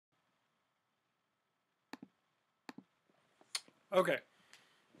Okay,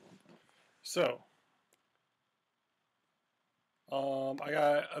 so I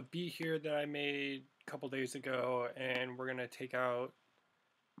got a beat here that I made a couple days ago, and we're gonna take out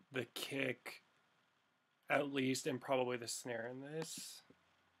the kick at least, and probably the snare in this.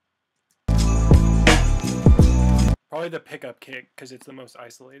 Probably the pickup kick because it's the most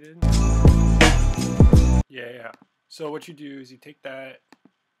isolated. Yeah. So what you do is you take that.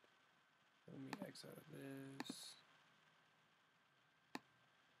 Let me exit out of this.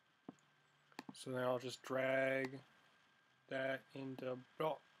 So then I'll just drag that into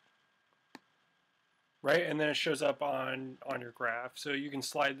right, and then it shows up on your graph. So you can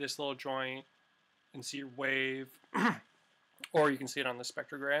slide this little joint and see your wave, or you can see it on the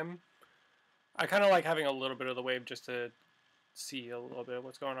spectrogram. I kind of like having a little bit of the wave just to see a little bit of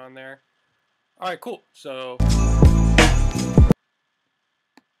what's going on there. All right, cool. So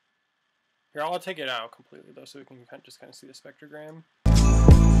here, I'll take it out completely though, so we can just kind of see the spectrogram.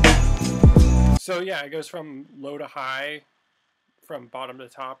 So yeah, it goes from low to high, from bottom to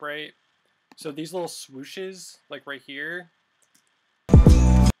top, right? So these little swooshes, like right here,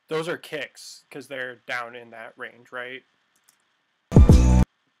 those are kicks because they're down in that range, right?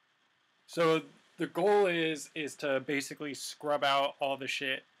 So the goal is to basically scrub out all the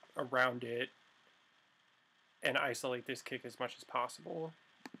shit around it and isolate this kick as much as possible.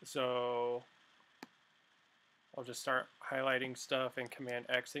 So I'll just start highlighting stuff and Command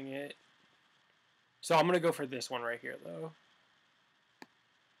Xing it. So I'm going to go for this one right here, though.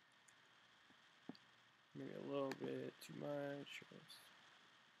 Maybe a little bit too much.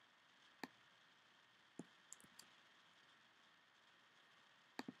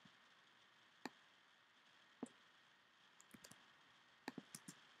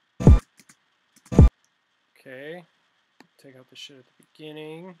 Okay. Take out the shit at the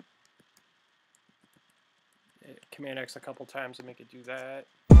beginning. Command X a couple times to make it do that.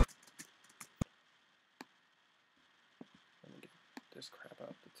 Let me get this crap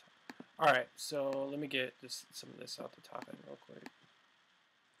out the top. Alright, so let me get some of this out the top end real quick.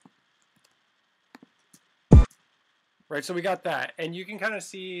 Right, so we got that. And you can kind of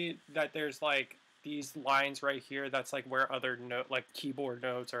see that there's like these lines right here. That's like where other like keyboard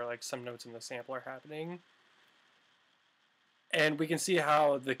notes or like some notes in the sample are happening. And we can see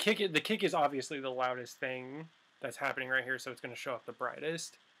how the kick is obviously the loudest thing that's happening right here, so it's going to show up the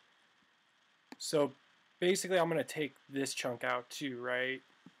brightest. So basically I'm going to take this chunk out too, right?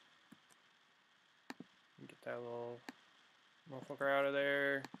 Get that little motherfucker out of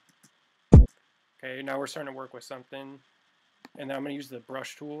there. Okay, now we're starting to work with something. And then I'm going to use the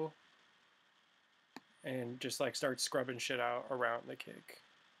brush tool and just like start scrubbing shit out around the kick.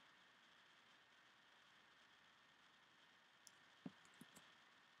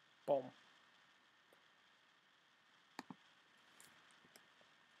 Boom.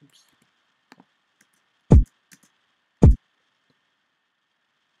 Oops.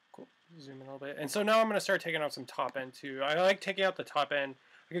 Cool. Zoom in a little bit. And so now I'm going to start taking out some top end too. I like taking out the top end.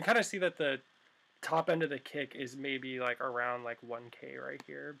 I can kind of see that the top end of the kick is maybe like around like 1K right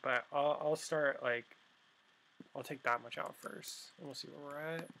here, but I'll start like, I'll take that much out first and we'll see where we're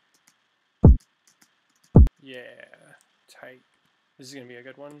at. Yeah, tight. This is gonna be a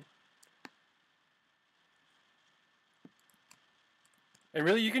good one. And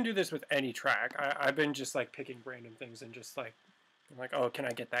really, you can do this with any track. I've been just like picking random things and just like, I'm like, oh, can I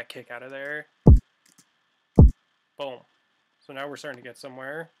get that kick out of there? Boom. So now we're starting to get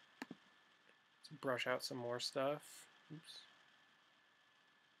somewhere. Let's brush out some more stuff. Oops.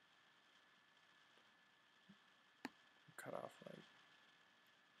 Cut off like.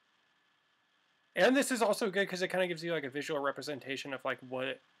 And this is also good because it kind of gives you like a visual representation of like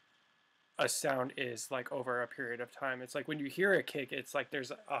what a sound is like over a period of time. It's like when you hear a kick, it's like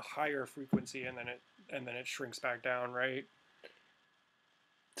there's a higher frequency and then it shrinks back down, right?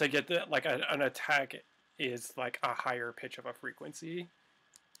 To get the like an attack is like a higher pitch of a frequency.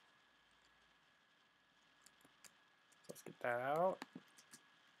 So let's get that out.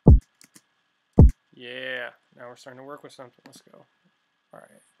 Yeah, now we're starting to work with something. Let's go. All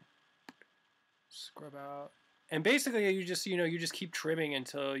right. Scrub out. And basically you just keep trimming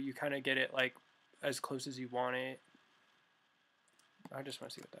until you kind of get it like as close as you want it. I just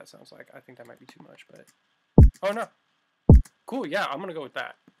want to see what that sounds like. I think that might be too much, but oh no. Cool, yeah, I'm gonna go with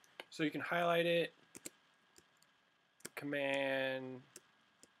that. So you can highlight it, Command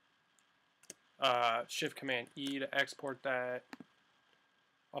Shift Command E to export that.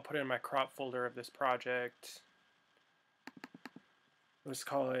 I'll put it in my crop folder of this project. Let's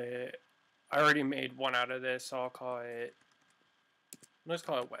call it, I already made one out of this, so I'll call it, let's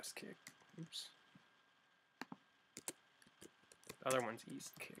call it West Kick. Oops. The other one's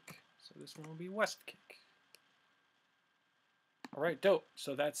east kick. So this one will be west kick. All right, dope.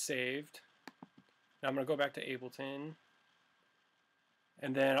 So that's saved. Now I'm going to go back to Ableton.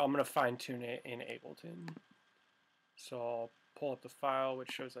 And then I'm going to fine tune it in Ableton. So I'll pull up the file,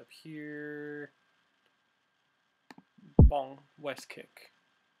 which shows up here. Bong, west kick.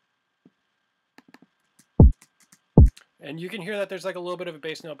 And you can hear that there's like a little bit of a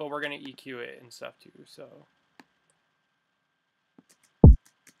bass note, but we're going to EQ it and stuff too. So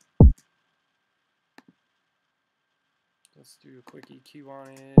let's do a quick EQ on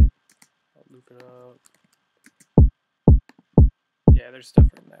it. I'll loop it up. Yeah, there's stuff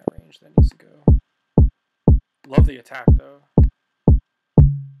in that range that needs to go. Love the attack though.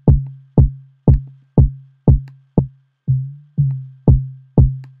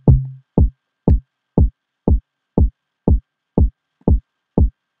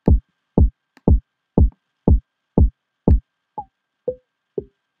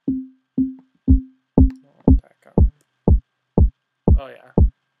 Oh yeah.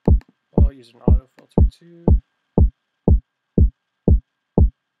 Well, I'll use an auto filter too.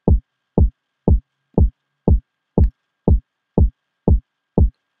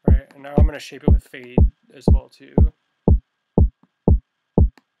 Right, and now I'm going to shape it with fade as well too.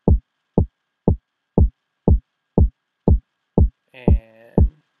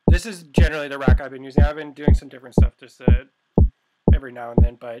 And this is generally the rack I've been using. I've been doing some different stuff just every now and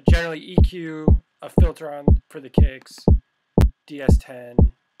then, but generally EQ, a filter on for the kicks,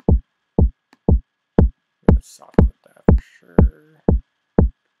 DS10. Let's soft clip that for sure.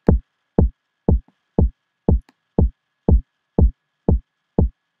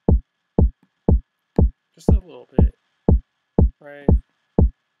 Just a little bit, right?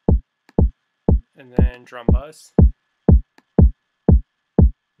 And then drum bus.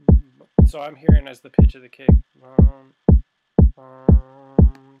 So I'm hearing as the pitch of the kick.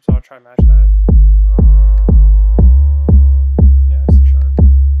 So I'll try and match that. Yeah, C sharp.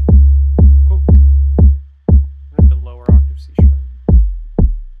 Cool. With the lower octave C sharp.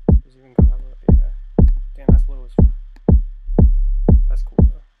 Does it even go that low? Yeah. Damn, that's low as fuck. That's cool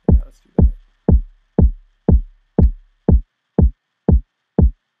though. Yeah, let's do that.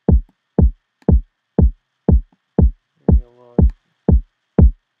 Maybe a little.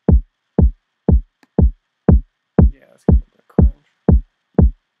 Yeah, let's get a little bit of crunch.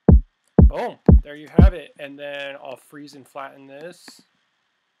 Boom! There you have it. And then I'll freeze and flatten this.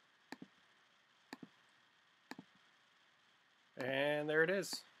 And there it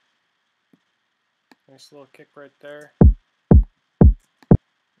is. Nice little kick right there.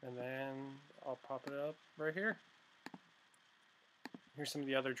 And then I'll pop it up right here. Here's some of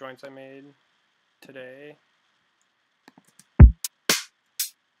the other joints I made today.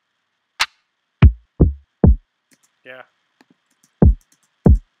 Yeah.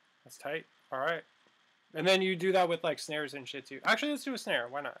 That's tight. All right. And then you do that with like snares and shit too. Actually, let's do a snare.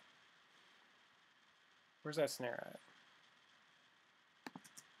 Why not? Where's that snare at?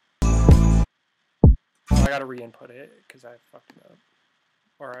 I gotta re-input it because I fucked it up.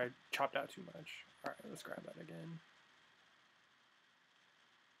 Or I chopped out too much. Alright, let's grab that again.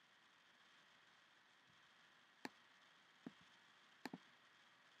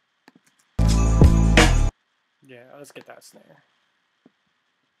 Yeah, let's get that snare.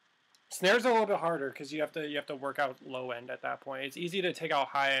 Snare's a little bit harder because you have to work out low end at that point. It's easy to take out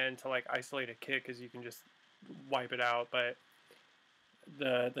high end to like isolate a kick because you can just wipe it out, but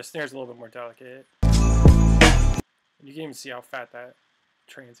the snare's a little bit more delicate. You can even see how fat that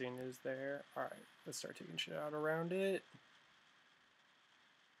transient is there. Alright, let's start taking shit out around it.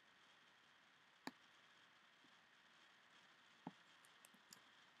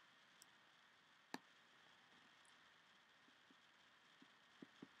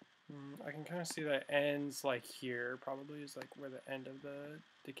 I can kind of see that ends like here, probably is like where the end of the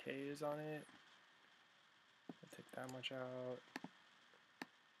decay is on it. I'll take that much out.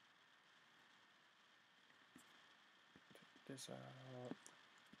 Take this out.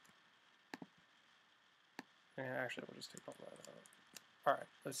 And actually, we'll just take all that out. Alright,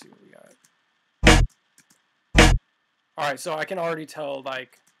 let's see what we got. Alright, so I can already tell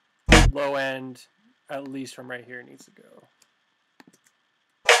like low end, at least from right here, needs to go.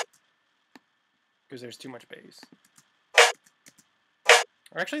 Because there's too much bass.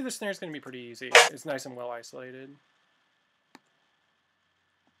 Or actually, the snare's going to be pretty easy. It's nice and well isolated.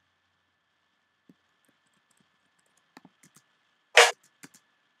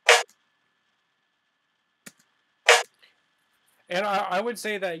 And I would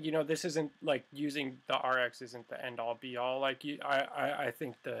say that, you know, this isn't like using the RX isn't the end all be all. Like I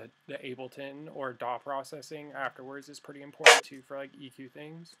think the Ableton or DAW processing afterwards is pretty important too for like EQ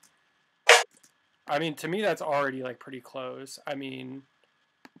things. I mean, to me that's already like pretty close. I mean,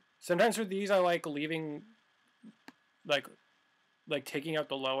 sometimes with these I like leaving like taking out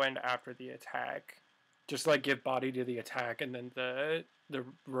the low end after the attack. Just like give body to the attack, and then the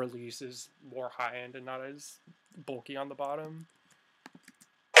release is more high end and not as bulky on the bottom.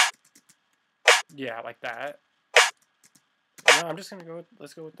 Yeah, like that. No, I'm just gonna go with,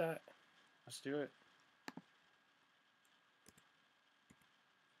 let's go with that. Let's do it.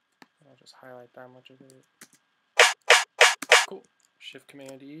 I'll just highlight that much of it. Cool. Shift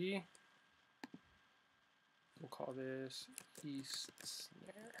Command E. We'll call this East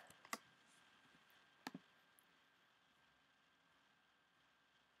Snare.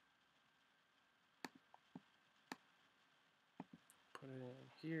 Put it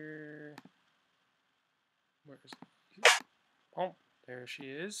in here. Where is it? Oh, there she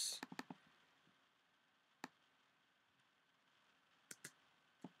is.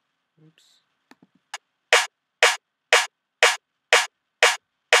 Oops.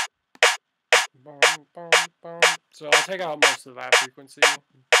 Boom, boom, boom. So I'll take out most of that frequency.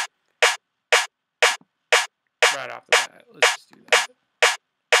 Right off the bat. Let's just do that.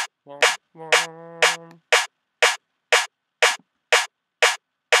 Boom, boom.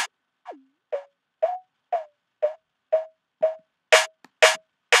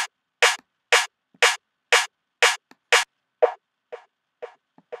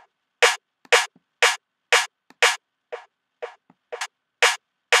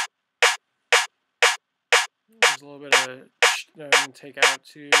 There's a little bit of take out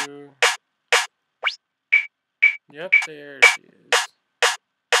too. Yep, there she is.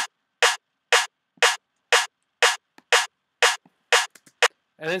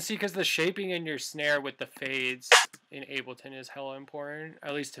 And then see, because the shaping in your snare with the fades in Ableton is hella important.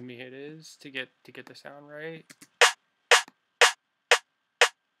 At least to me it is, to get the sound right.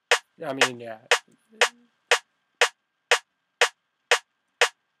 I mean, yeah.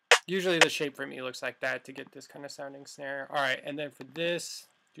 Usually the shape for me looks like that to get this kind of sounding snare. Alright, and then for this,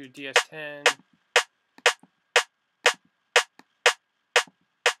 do DS10.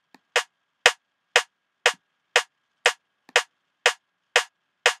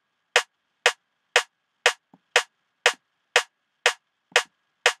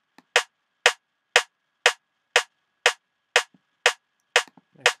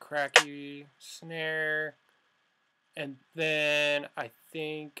 Nice cracky snare. And then I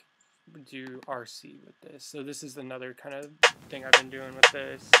think do RC with this. So this is another kind of thing I've been doing with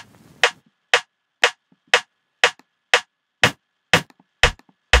this.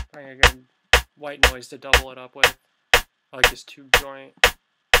 Finding a good white noise to double it up with. I like this tube joint.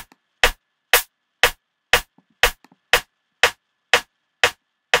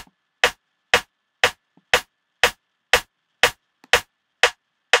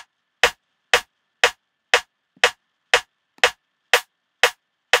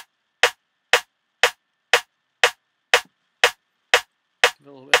 A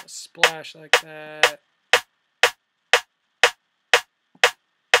little bit of a splash like that.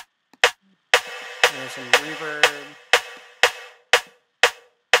 And some reverb.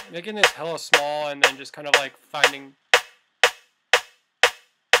 Making this hella small and then just kind of like finding.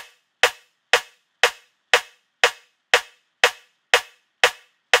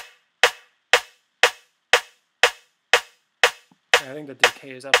 I think the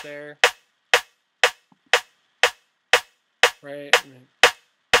decay is up there. Right?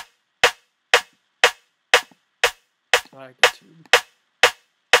 I like the tube.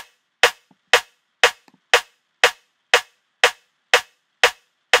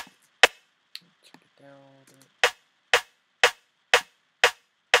 Check it down a little bit.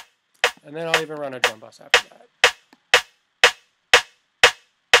 And then I'll even run a drum bus after that.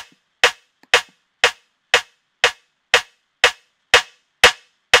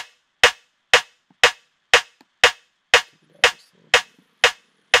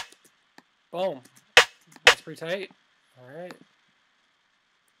 Boom. That's pretty tight. Alright.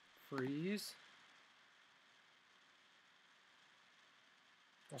 Freeze.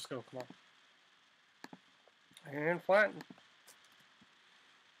 Let's go, come on. And flatten.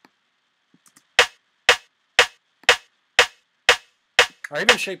 I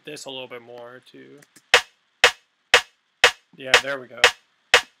even shaped this a little bit more too. Yeah, there we go.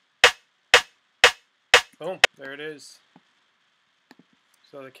 Boom, there it is.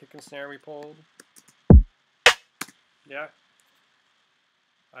 So the kick and snare we pulled. Yeah.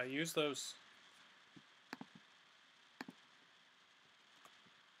 I use those.